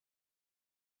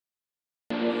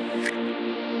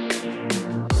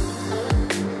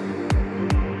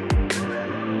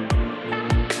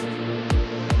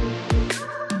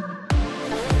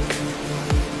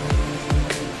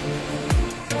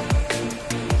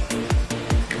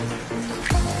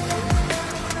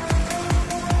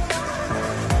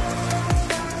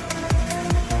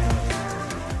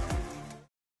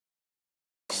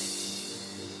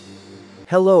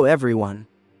Hello everyone.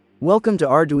 Welcome to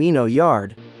Arduino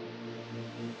Yard.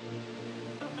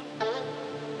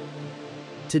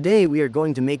 Today we are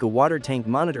going to make a water tank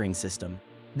monitoring system.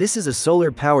 This is a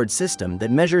solar-powered system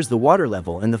that measures the water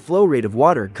level and the flow rate of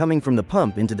water coming from the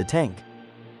pump into the tank.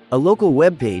 A local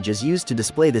web page is used to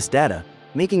display this data,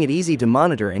 making it easy to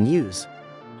monitor and use.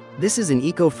 This is an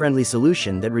eco-friendly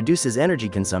solution that reduces energy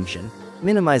consumption,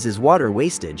 minimizes water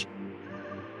wastage.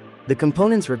 The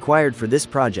components required for this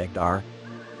project are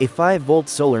a 5-volt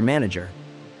solar manager,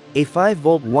 a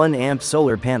 5-volt 1-amp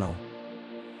solar panel,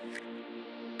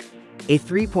 a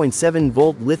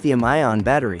 3.7-volt lithium-ion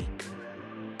battery,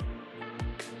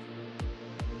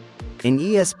 an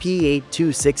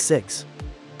ESP8266,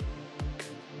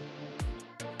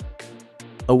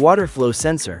 a water flow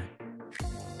sensor,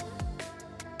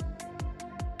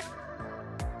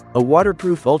 a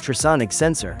waterproof ultrasonic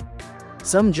sensor,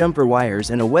 some jumper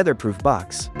wires and a weatherproof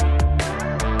box.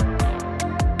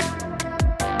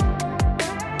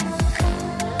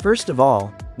 First of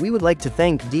all, we would like to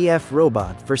thank DF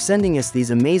Robot for sending us these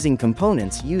amazing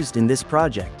components used in this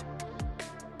project.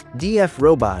 DF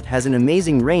Robot has an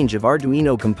amazing range of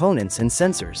Arduino components and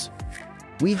sensors.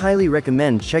 We highly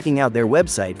recommend checking out their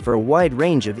website for a wide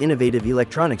range of innovative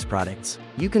electronics products.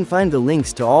 You can find the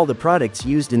links to all the products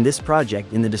used in this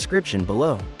project in the description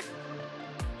below.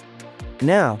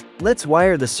 Now, let's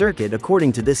wire the circuit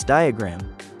according to this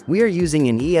diagram. We are using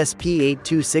an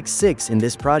ESP8266 in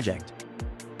this project.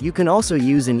 You can also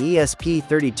use an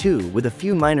ESP32 with a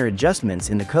few minor adjustments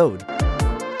in the code.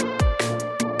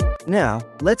 Now,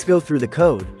 let's go through the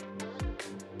code.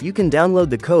 You can download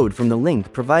the code from the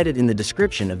link provided in the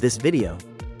description of this video.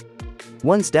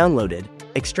 Once downloaded,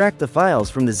 extract the files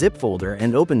from the zip folder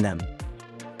and open them.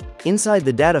 Inside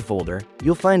the data folder,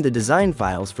 you'll find the design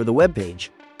files for the web page.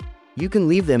 You can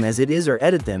leave them as it is or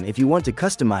edit them if you want to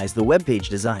customize the web page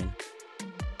design.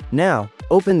 Now,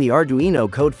 open the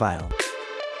Arduino code file.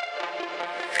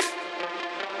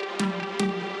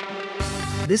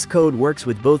 This code works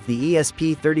with both the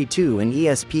ESP32 and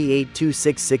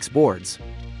ESP8266 boards.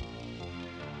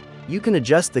 You can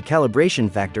adjust the calibration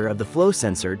factor of the flow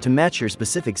sensor to match your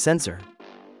specific sensor.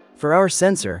 For our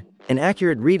sensor, an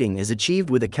accurate reading is achieved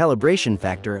with a calibration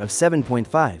factor of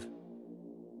 7.5.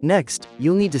 Next,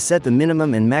 you'll need to set the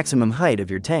minimum and maximum height of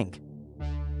your tank.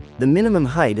 The minimum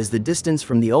height is the distance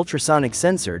from the ultrasonic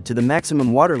sensor to the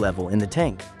maximum water level in the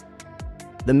tank.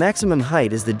 The maximum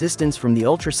height is the distance from the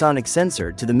ultrasonic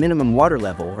sensor to the minimum water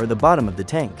level or the bottom of the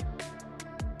tank.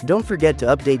 Don't forget to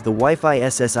update the Wi-Fi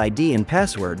SSID and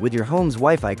password with your home's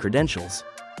Wi-Fi credentials.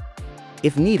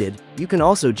 If needed, you can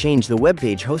also change the web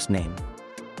page hostname.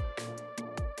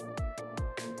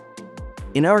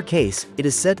 In our case, it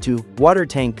is set to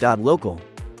watertank.local.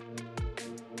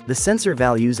 The sensor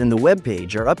values and the web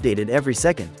page are updated every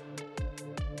second.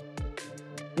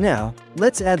 Now,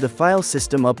 let's add the file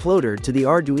system uploader to the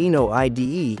Arduino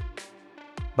IDE.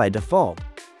 By default,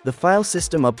 the file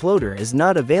system uploader is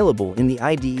not available in the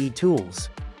IDE tools.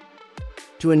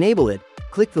 To enable it,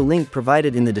 click the link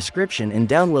provided in the description and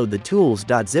download the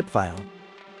tools.zip file.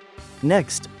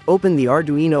 Next, open the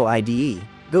Arduino IDE,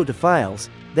 go to Files,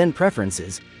 then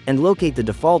Preferences, and locate the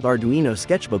default Arduino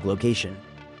sketchbook location.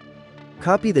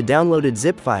 Copy the downloaded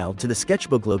zip file to the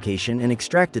sketchbook location and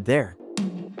extract it there.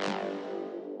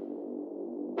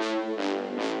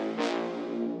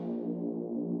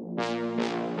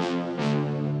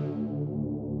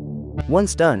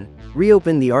 Once done,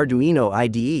 reopen the Arduino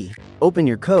IDE, open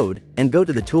your code, and go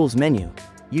to the Tools menu.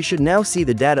 You should now see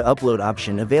the data upload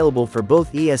option available for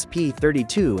both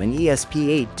ESP32 and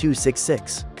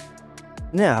ESP8266.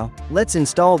 Now, let's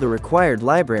install the required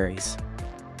libraries.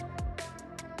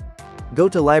 Go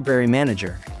to Library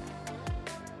Manager.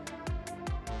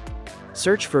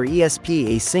 Search for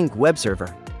ESP Async Web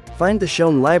Server. Find the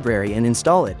shown library and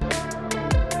install it.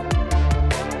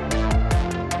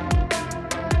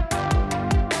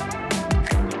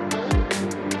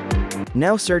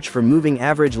 Now search for Moving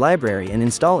Average Library and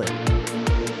install it.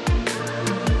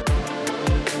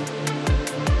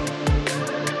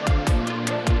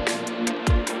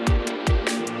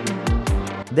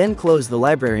 Then close the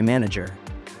Library Manager.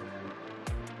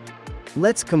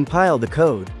 Let's compile the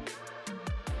code.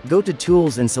 Go to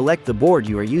Tools and select the board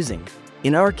you are using,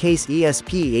 in our case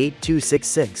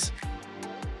ESP8266.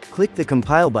 Click the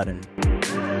Compile button.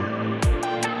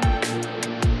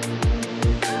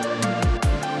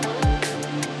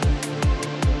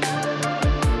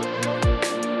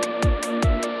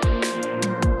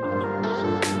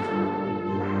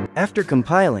 After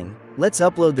compiling, let's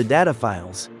upload the data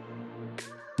files.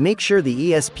 Make sure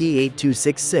the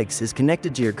ESP8266 is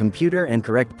connected to your computer and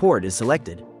correct port is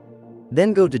selected.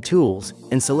 Then go to Tools,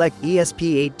 and select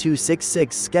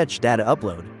ESP8266 Sketch Data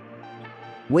Upload.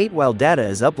 Wait while data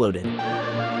is uploaded.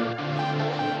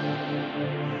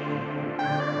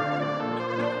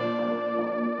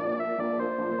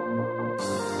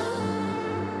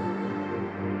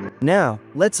 Now,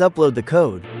 let's upload the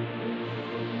code.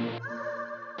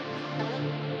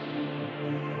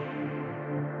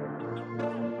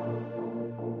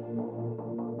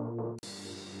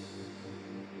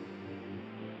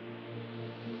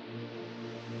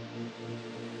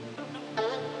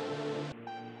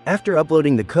 After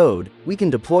uploading the code, we can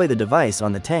deploy the device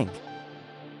on the tank.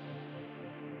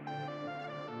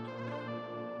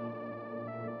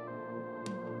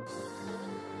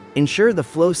 Ensure the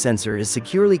flow sensor is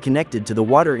securely connected to the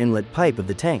water inlet pipe of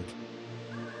the tank.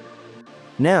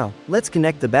 Now, let's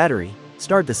connect the battery,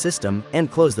 start the system, and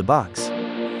close the box.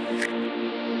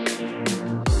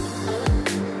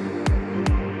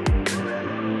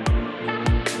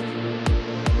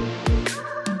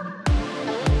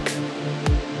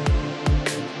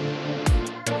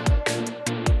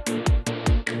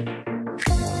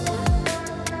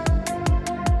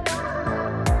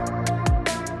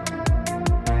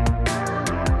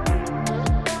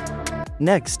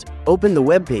 Next, open the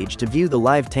web page to view the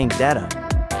live tank data.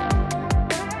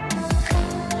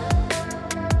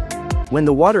 When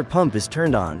the water pump is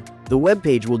turned on, the web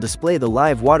page will display the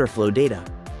live water flow data.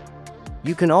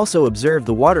 You can also observe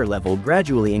the water level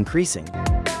gradually increasing.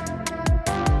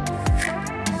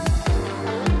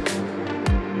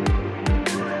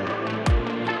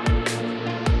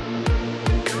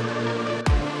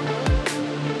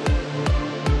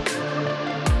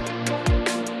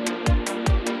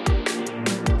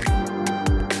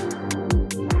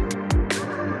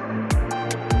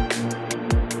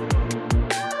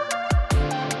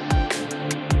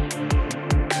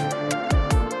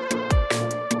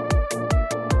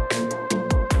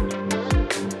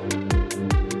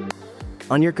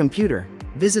 On your computer,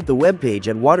 visit the web page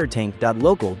at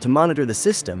watertank.local to monitor the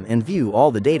system and view all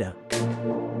the data.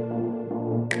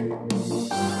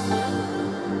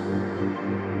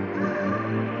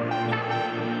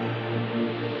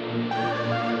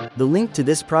 The link to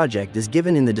this project is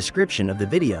given in the description of the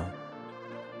video.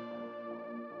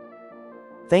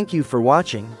 Thank you for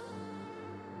watching.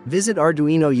 Visit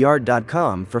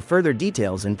arduinoyard.com for further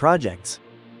details and projects.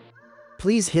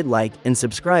 Please hit like and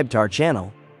subscribe to our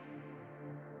channel.